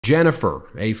Jennifer,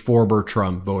 a former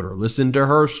Trump voter. Listen to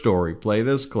her story. Play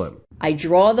this clip. I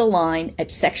draw the line at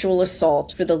sexual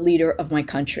assault for the leader of my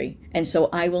country, and so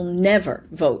I will never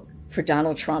vote for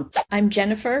Donald Trump. I'm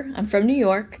Jennifer, I'm from New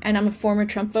York, and I'm a former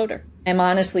Trump voter. I'm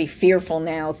honestly fearful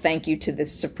now, thank you to the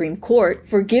Supreme Court,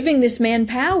 for giving this man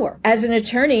power. As an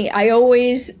attorney, I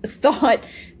always thought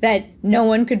that no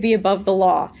one could be above the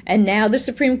law. And now the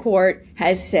Supreme Court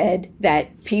has said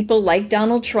that people like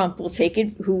Donald Trump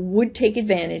who would take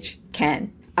advantage,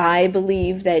 can. I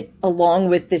believe that along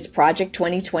with this Project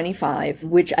 2025,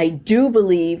 which I do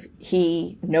believe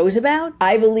he knows about,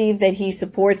 I believe that he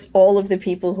supports all of the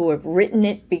people who have written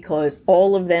it because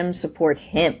all of them support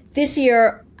him. This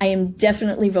year, I am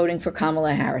definitely voting for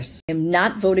Kamala Harris. I am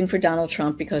not voting for Donald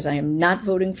Trump because I am not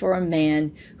voting for a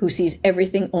man who sees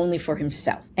everything only for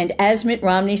himself. And as Mitt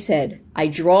Romney said, I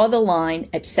draw the line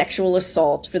at sexual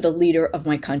assault for the leader of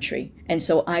my country. And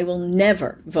so I will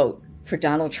never vote for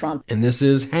Donald Trump. And this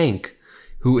is Hank,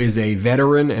 who is a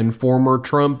veteran and former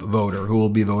Trump voter who will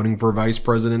be voting for Vice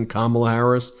President Kamala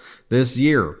Harris this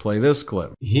year. Play this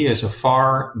clip. He is a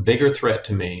far bigger threat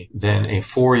to me than a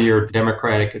 4-year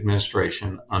Democratic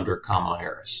administration under Kamala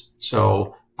Harris.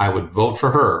 So I would vote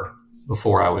for her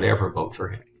before I would ever vote for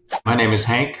him. My name is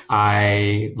Hank.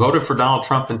 I voted for Donald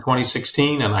Trump in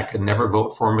 2016 and I could never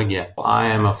vote for him again. I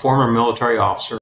am a former military officer.